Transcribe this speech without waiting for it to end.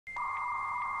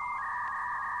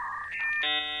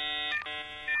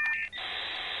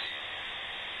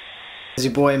It's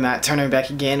your boy Matt Turner back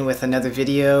again with another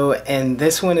video, and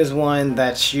this one is one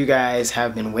that you guys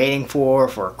have been waiting for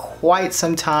quite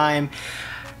some time.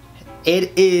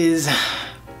 It is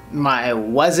my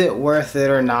Was It Worth It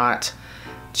or Not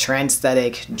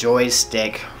Transthetic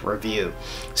Joystick review.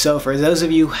 So for those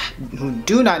of you who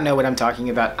do not know what I'm talking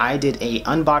about, I did a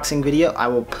unboxing video. I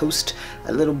will post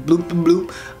a little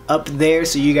bloop up there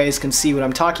so you guys can see what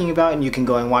I'm talking about and you can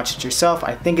go and watch it yourself.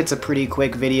 I think it's a pretty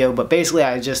quick video, but basically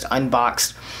I just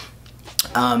unboxed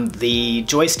the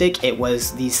joystick. It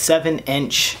was the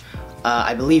 7-inch,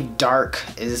 I believe dark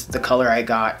is the color I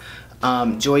got,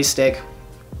 joystick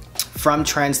from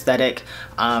Transthetic,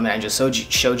 and I just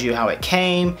showed you how it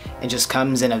came. It just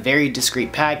comes in a very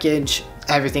discreet package,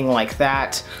 everything like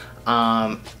that.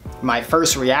 My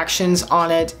first reactions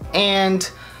on it, and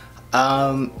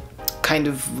kind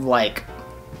of like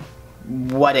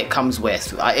what it comes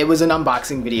with. It was an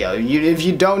unboxing video. If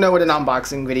you don't know what an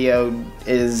unboxing video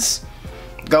is,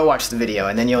 go watch the video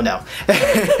and then you'll know.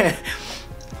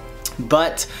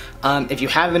 But if you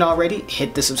haven't already,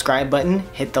 hit the subscribe button,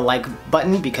 hit the like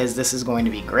button, because this is going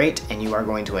to be great and you are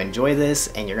going to enjoy this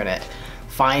and you're gonna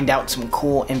find out some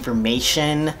cool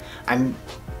information, I'm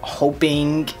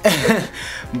hoping.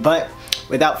 But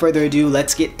without further ado,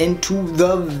 let's get into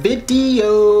the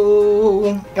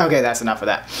video. Okay, that's enough of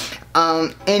that.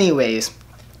 Anyways,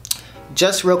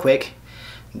 just real quick,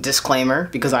 disclaimer,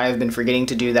 because I have been forgetting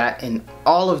to do that in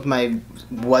all of my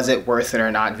Was It Worth It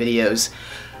or Not videos.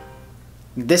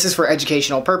 This is for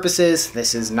educational purposes.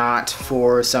 This is not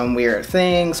for some weird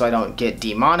thing, so I don't get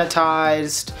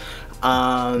demonetized.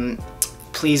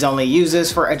 Please only use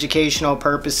this for educational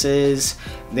purposes.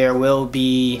 There will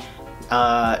be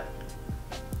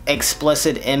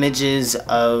explicit images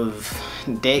of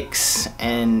dicks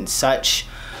and such,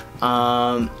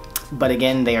 but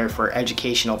again, they are for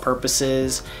educational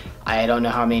purposes. I don't know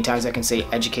how many times I can say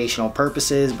educational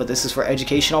purposes, but this is for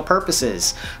educational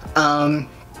purposes.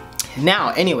 Now,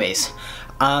 anyways,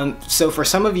 so for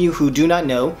some of you who do not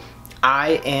know,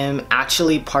 I am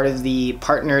actually part of the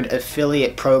partnered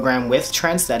affiliate program with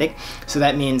Transthetic. So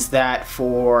that means that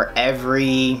for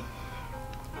every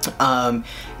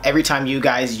time you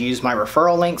guys use my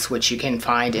referral links, which you can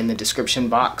find in the description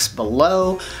box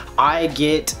below, I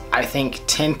get, I think,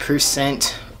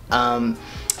 10%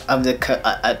 of the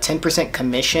a 10%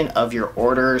 commission of your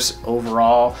orders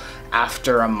overall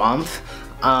after a month.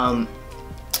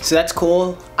 So that's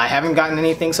cool. I haven't gotten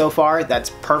anything so far.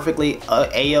 That's perfectly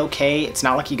a-okay. It's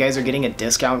not like you guys are getting a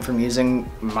discount from using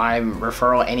my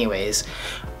referral anyways.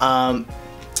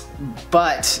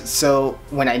 But so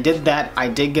when I did that, I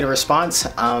did get a response.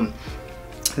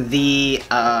 The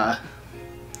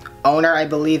owner, I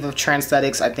believe, of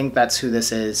Transthetics, I think that's who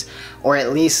this is, or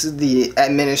at least the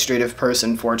administrative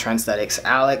person for Transthetics,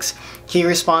 Alex, he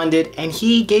responded and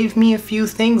he gave me a few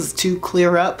things to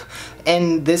clear up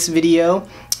in this video.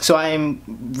 So I'm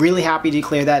really happy to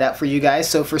clear that up for you guys.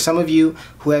 So for some of you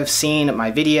who have seen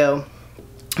my video,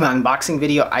 my unboxing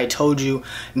video, I told you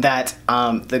that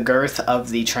the girth of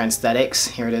the Transthetics,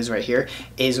 here it is right here,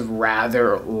 is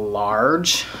rather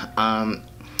large.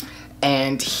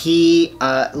 And he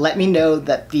let me know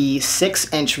that the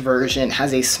 6-inch version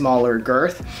has a smaller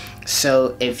girth.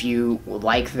 So if you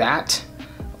like that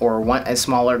or want a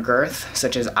smaller girth,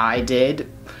 such as I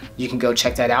did, you can go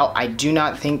check that out. I do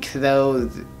not think, though,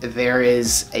 there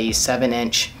is a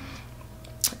 7-inch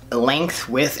length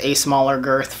with a smaller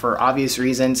girth for obvious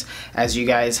reasons, as you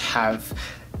guys have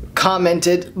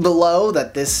commented below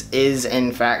that this is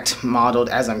in fact modeled,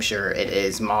 as I'm sure it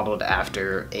is, modeled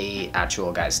after a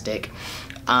actual guy's dick.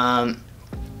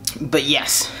 But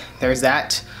yes, there's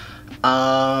that.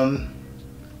 I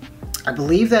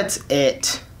believe that's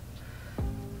it.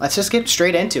 Let's just get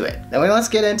straight into it. Let's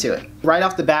get into it. Right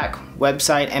off the back,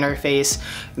 website interface.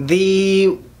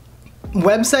 The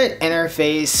website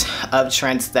interface of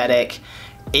Transthetic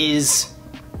is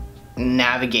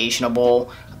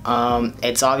navigationable.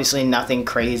 It's obviously nothing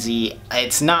crazy.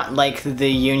 It's not like the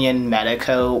Union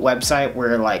Medico website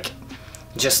where like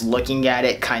just looking at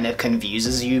it kind of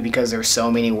confuses you because there's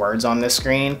so many words on the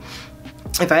screen.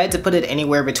 If I had to put it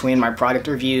anywhere between my product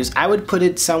reviews, I would put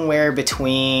it somewhere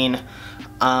between,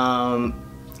 I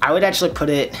would actually put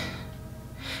it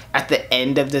at the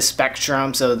end of the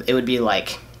spectrum, so it would be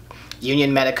like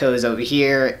Union Medico is over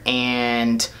here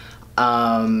and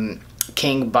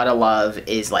King Buttalove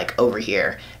is like over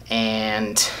here,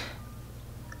 and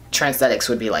Transthetics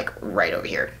would be like right over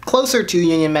here. Closer to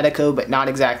Union Medico, but not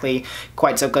exactly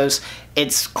quite so close.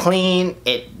 It's clean.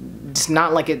 It's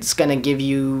not like it's gonna give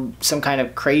you some kind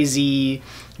of crazy,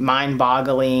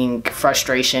 mind-boggling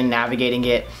frustration navigating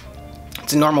it.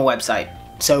 It's a normal website.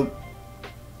 So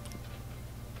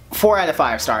 4 out of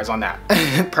 5 stars on that,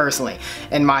 personally,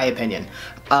 in my opinion.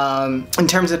 In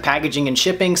terms of packaging and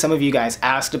shipping, some of you guys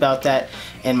asked about that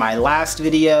in my last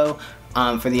video.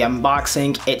 For the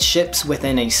unboxing, it ships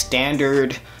within a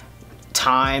standard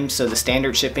time, so the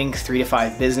standard shipping 3 to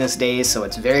 5 business days, so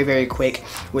it's very, very quick,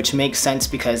 which makes sense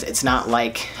because it's not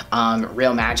like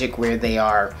Real Magic where they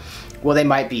are, well, they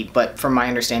might be, but from my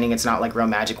understanding, it's not like Real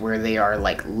Magic where they are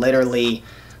like literally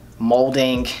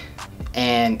molding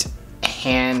and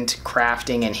hand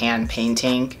crafting and hand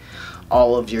painting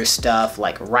all of your stuff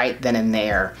like right then and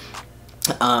there.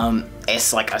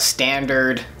 It's like a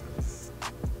standard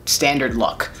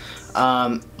look.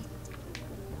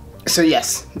 So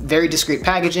yes, very discreet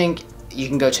packaging. You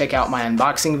can go check out my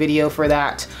unboxing video for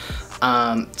that.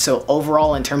 So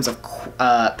overall, in terms of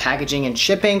packaging and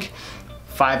shipping,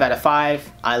 5 out of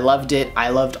 5. I loved it. I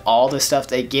loved all the stuff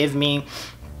they give me.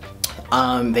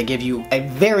 They give you a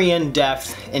very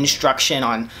in-depth instruction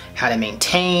on how to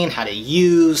maintain, how to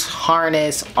use,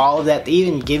 harness, all of that. They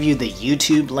even give you the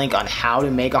YouTube link on how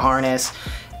to make a harness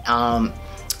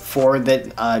for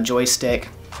the joystick.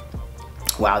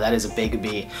 Wow, that is a big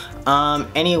B.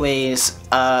 Anyways,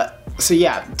 so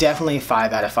yeah, definitely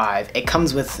 5 out of 5. It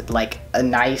comes with like a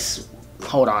nice,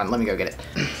 hold on, let me go get it.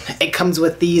 It comes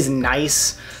with these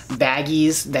nice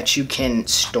baggies that you can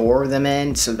store them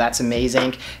in, so that's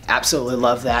amazing. Absolutely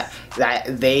love that.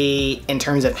 That they, in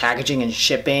terms of packaging and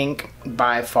shipping,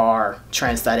 by far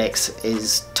Transthetics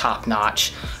is top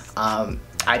notch.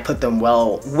 I put them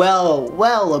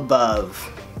well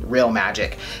above Real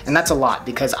Magic, and that's a lot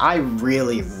because I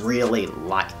really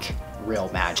like Real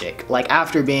Magic. Like,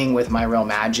 after being with my Real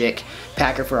Magic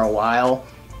packer for a while,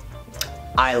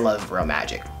 I love Real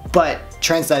Magic, but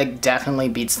Transthetics definitely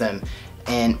beats them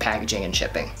in packaging and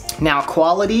shipping. Now,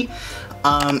 quality,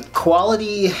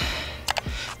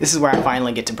 this is where I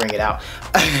finally get to bring it out.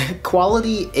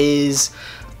 Quality is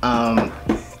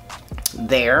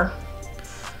there.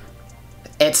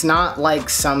 It's not like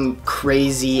some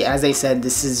crazy, as I said,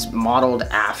 this is modeled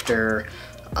after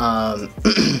a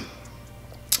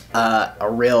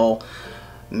real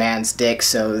man's dick,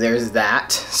 so there's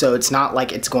that. So it's not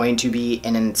like it's going to be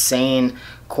an insane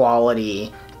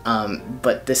quality,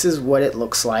 but this is what it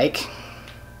looks like.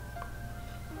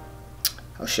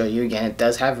 I'll show you again. It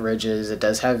does have ridges, it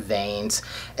does have veins.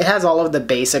 It has all of the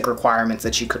basic requirements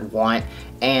that you could want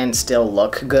and still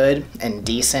look good and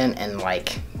decent and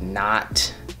like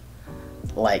not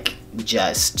like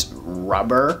just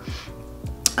rubber.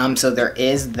 So there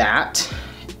is that.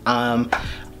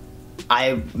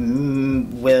 I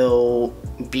will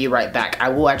be right back. I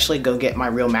will actually go get my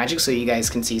Real Magic so you guys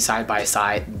can see side by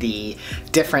side the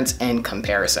difference in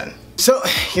comparison. So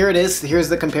here it is. Here's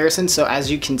the comparison. So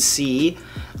as you can see,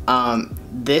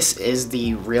 this is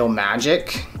the Real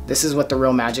Magic. This is what the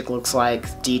Real Magic looks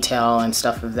like, detail and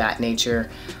stuff of that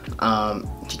nature.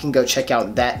 You can go check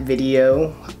out that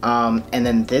video. And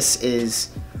then this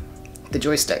is the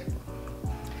joystick.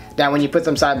 Now, when you put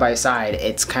them side by side,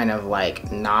 it's kind of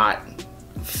like not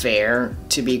fair,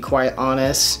 to be quite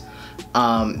honest.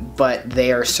 But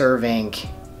they are serving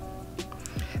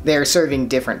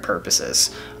different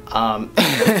purposes.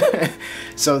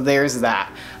 So there's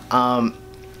that.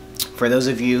 For those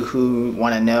of you who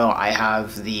want to know, I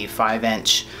have the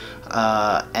 5-inch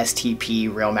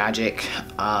STP Real Magic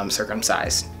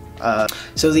circumcised.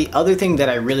 So the other thing that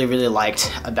I really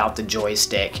liked about the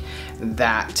joystick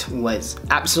that was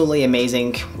absolutely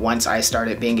amazing once I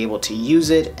started being able to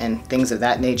use it and things of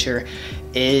that nature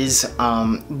is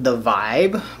the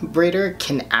vibrator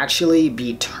can actually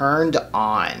be turned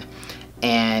on,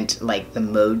 and like the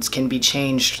modes can be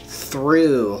changed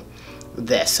through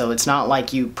this. So it's not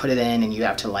like you put it in and you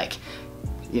have to, like,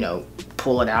 you know,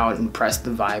 pull it out and press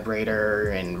the vibrator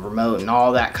and remote and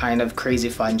all that kind of crazy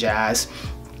fun jazz.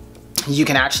 You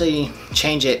can actually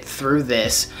change it through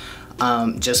this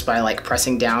just by like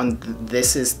pressing down.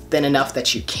 This is thin enough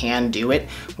that you can do it,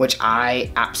 which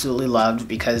I absolutely loved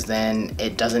because then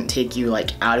it doesn't take you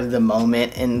like out of the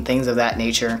moment and things of that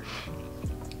nature.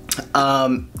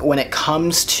 When it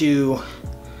comes to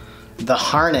the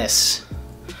harness,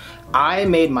 I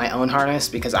made my own harness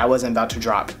because I wasn't about to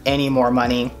drop any more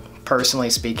money, personally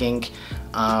speaking.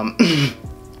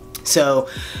 So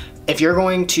if you're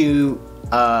going to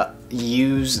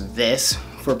use this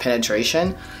for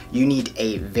penetration, you need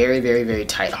a very, very, very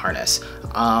tight harness.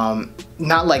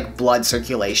 Not like blood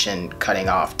circulation cutting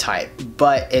off type,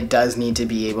 but it does need to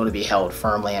be able to be held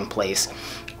firmly in place.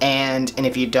 And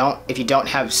if you don't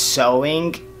have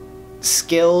sewing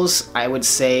skills, I would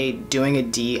say doing a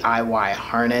DIY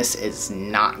harness is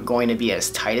not going to be as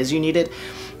tight as you need it,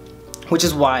 which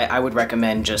is why I would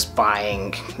recommend just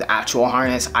buying the actual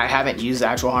harness. I haven't used the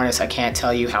actual harness. I can't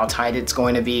tell you how tight it's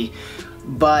going to be,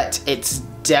 but it's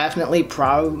definitely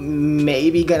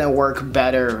maybe gonna work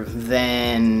better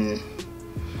than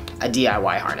a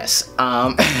DIY harness.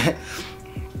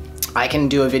 I can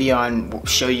do a video on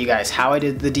show you guys how I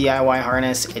did the DIY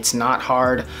harness. It's not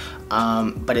hard.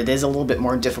 But it is a little bit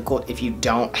more difficult if you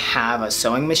don't have a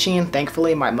sewing machine.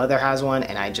 Thankfully, my mother has one,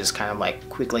 and I just kind of like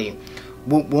quickly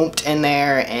whooped in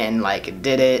there and like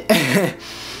did it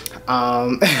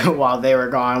while they were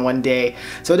gone one day.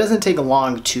 So it doesn't take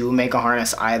long to make a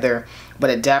harness either, but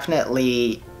it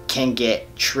definitely can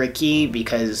get tricky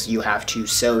because you have to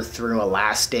sew through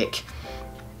elastic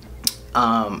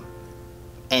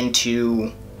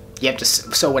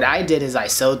so what I did is I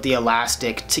sewed the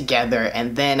elastic together,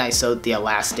 and then I sewed the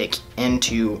elastic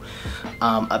into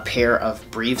a pair of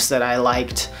briefs that I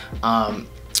liked.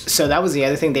 So that was the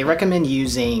other thing. They recommend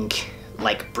using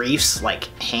like briefs, like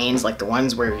Hanes, like the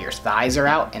ones where your thighs are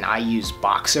out, and I use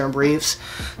boxer briefs.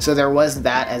 So there was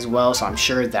that as well, so I'm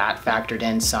sure that factored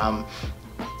in some.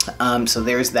 So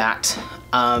there's that.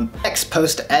 Next,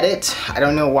 post edit. I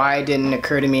don't know why it didn't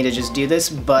occur to me to just do this,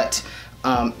 but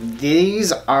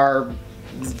these are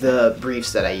the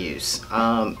briefs that I use.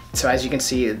 So as you can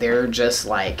see, they're just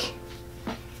like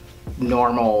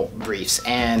normal briefs,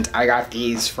 and I got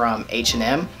these from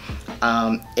H&M.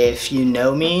 If you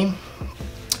know me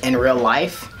in real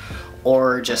life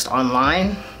or just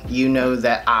online, you know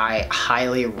that I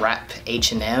highly rep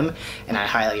H&M and I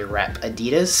highly rep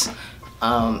Adidas.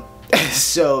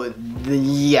 So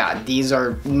yeah, these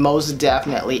are most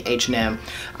definitely H&M.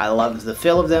 I love the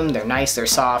feel of them. They're nice, they're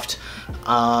soft.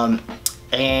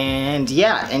 And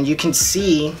yeah, and you can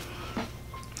see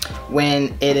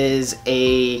when it is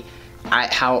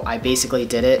how I basically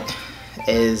did it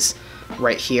is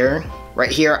right here.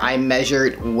 Right here I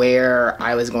measured where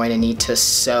I was going to need to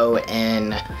sew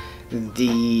in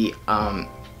the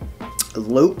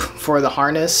loop for the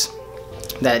harness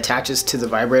that attaches to the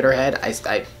vibrator head.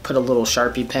 I put a little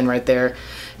Sharpie pen right there,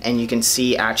 and you can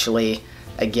see actually,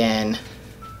 again,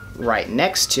 right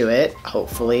next to it,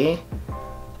 hopefully,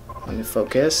 let me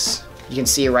focus, you can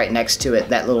see right next to it,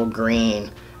 that little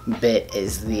green bit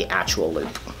is the actual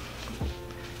loop.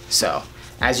 So,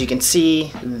 as you can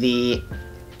see, the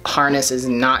harness is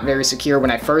not very secure.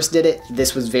 When I first did it,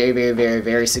 this was very, very, very,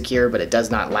 very secure, but it does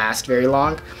not last very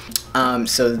long.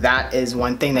 So that is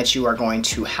one thing that you are going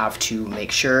to have to make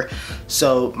sure.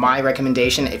 So my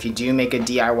recommendation, if you do make a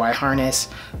DIY harness,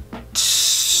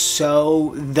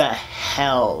 sew the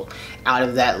hell out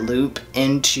of that loop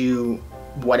into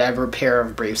whatever pair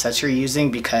of briefs that you're using,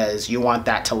 because you want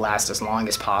that to last as long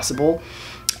as possible.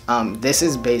 This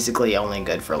is basically only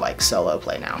good for like solo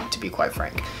play now, to be quite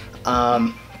frank.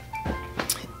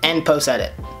 And post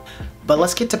edit. But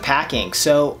let's get to packing.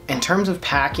 So in terms of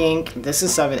packing, this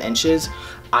is 7 inches.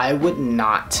 I would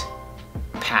not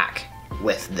pack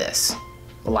with this,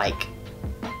 like,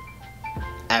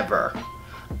 ever.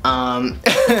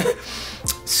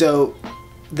 So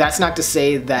that's not to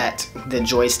say that the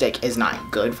joystick is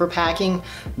not good for packing,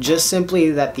 just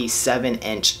simply that the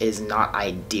 7-inch is not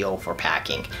ideal for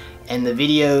packing. In the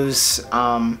videos,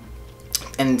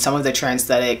 and some of the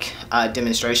Transthetic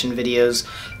demonstration videos,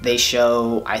 they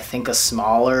show, I think, a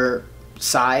smaller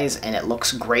size, and it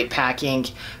looks great packing.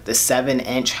 The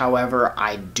 7-inch, however,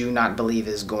 I do not believe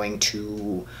is going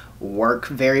to work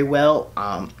very well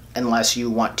unless you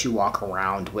want to walk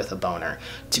around with a boner,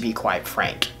 to be quite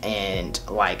frank, and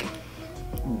like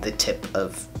the tip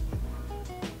of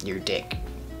your dick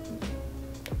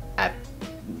at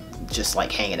just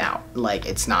like hanging out. Like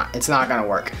it's not gonna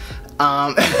work.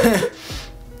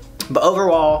 But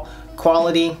overall,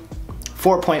 quality,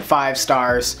 4.5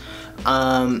 stars.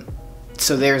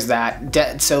 So there's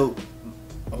that. So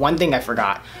one thing I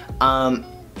forgot,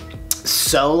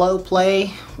 solo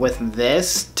play with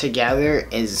this together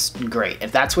is great.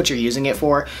 If that's what you're using it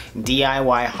for,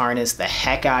 DIY harness the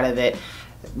heck out of it.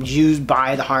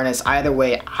 Buy the harness. Either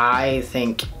way, I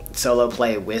think solo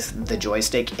play with the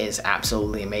joystick is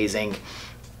absolutely amazing.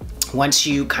 Once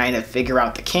you kind of figure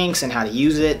out the kinks and how to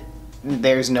use it,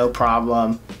 there's no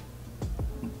problem.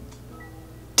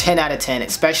 10 out of 10,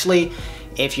 especially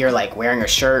if you're like wearing a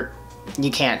shirt. You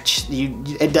can't,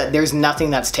 there's nothing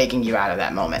that's taking you out of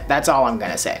that moment. That's all I'm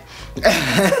gonna say.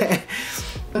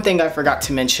 One thing I forgot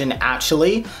to mention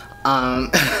actually,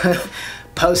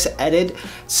 post-edit.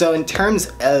 So in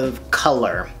terms of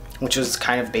color, which was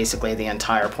kind of basically the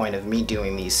entire point of me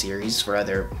doing these series for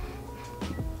other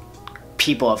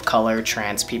people of color,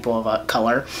 trans people of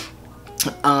color.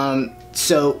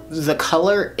 So the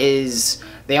color is,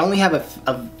 they only have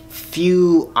a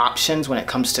few options when it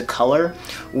comes to color,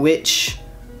 which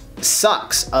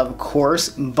sucks, of course,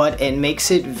 but it makes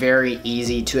it very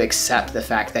easy to accept the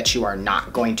fact that you are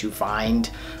not going to find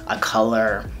a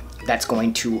color that's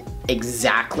going to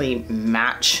exactly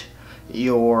match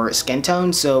your skin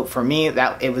tone. So for me,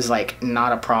 that it was like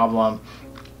not a problem.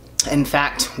 In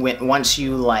fact, once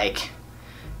you like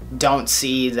don't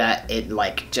see that it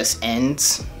like just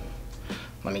ends,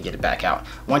 let me get it back out.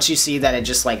 Once you see that it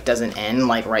just like doesn't end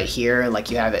like right here,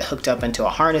 like you have it hooked up into a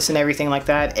harness and everything like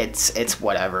that, it's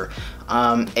whatever.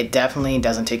 It definitely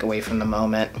doesn't take away from the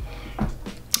moment.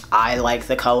 I like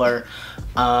the color.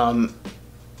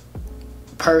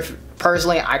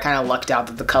 Personally, I kind of lucked out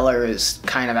that the color is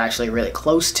kind of actually really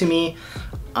close to me.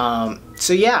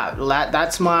 So yeah,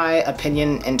 that's my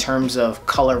opinion in terms of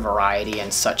color variety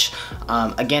and such.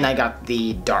 Again, I got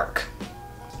the dark.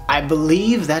 I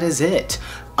believe that is it.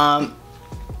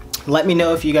 Let me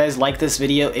know if you guys like this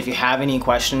video. If you have any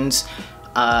questions,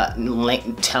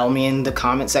 tell me in the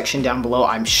comment section down below.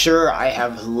 I'm sure I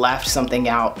have left something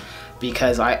out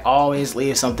because I always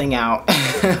leave something out.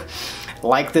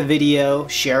 Like the video,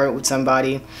 share it with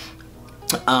somebody.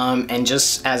 And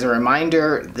just as a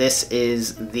reminder, this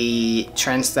is the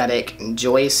Transthetics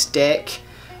Joystick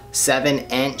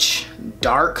 7-inch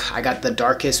dark. I got the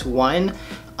darkest one.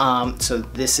 So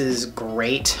this is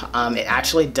great. It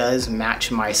actually does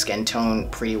match my skin tone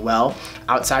pretty well.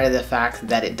 Outside of the fact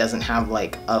that it doesn't have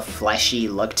like a fleshy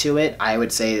look to it, I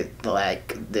would say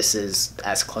like this is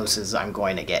as close as I'm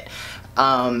going to get.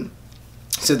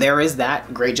 So there is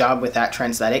that. Great job with that,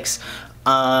 Transthetics.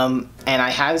 And I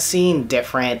have seen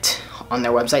different, on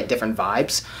their website, different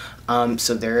vibes.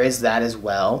 So there is that as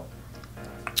well.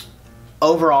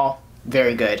 Overall,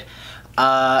 very good.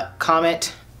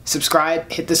 Comment,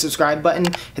 subscribe, hit the subscribe button,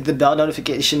 hit the bell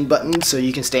notification button so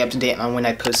you can stay up to date on when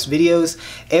I post videos.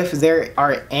 If there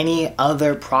are any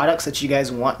other products that you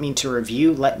guys want me to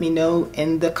review, let me know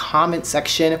in the comment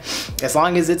section, as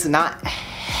long as it's not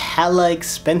hella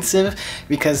expensive,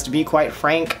 because to be quite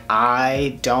frank,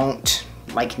 I don't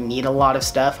like need a lot of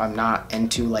stuff. I'm not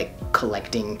into like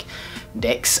collecting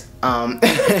dicks.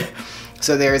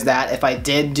 So there's that. If I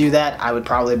did do that, I would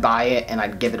probably buy it and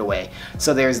I'd give it away.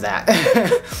 So there's that.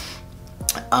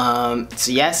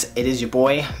 So yes, it is your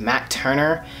boy, Matt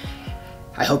Turner.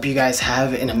 I hope you guys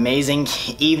have an amazing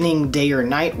evening, day, or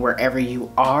night, wherever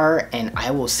you are, and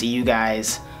I will see you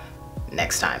guys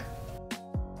next time.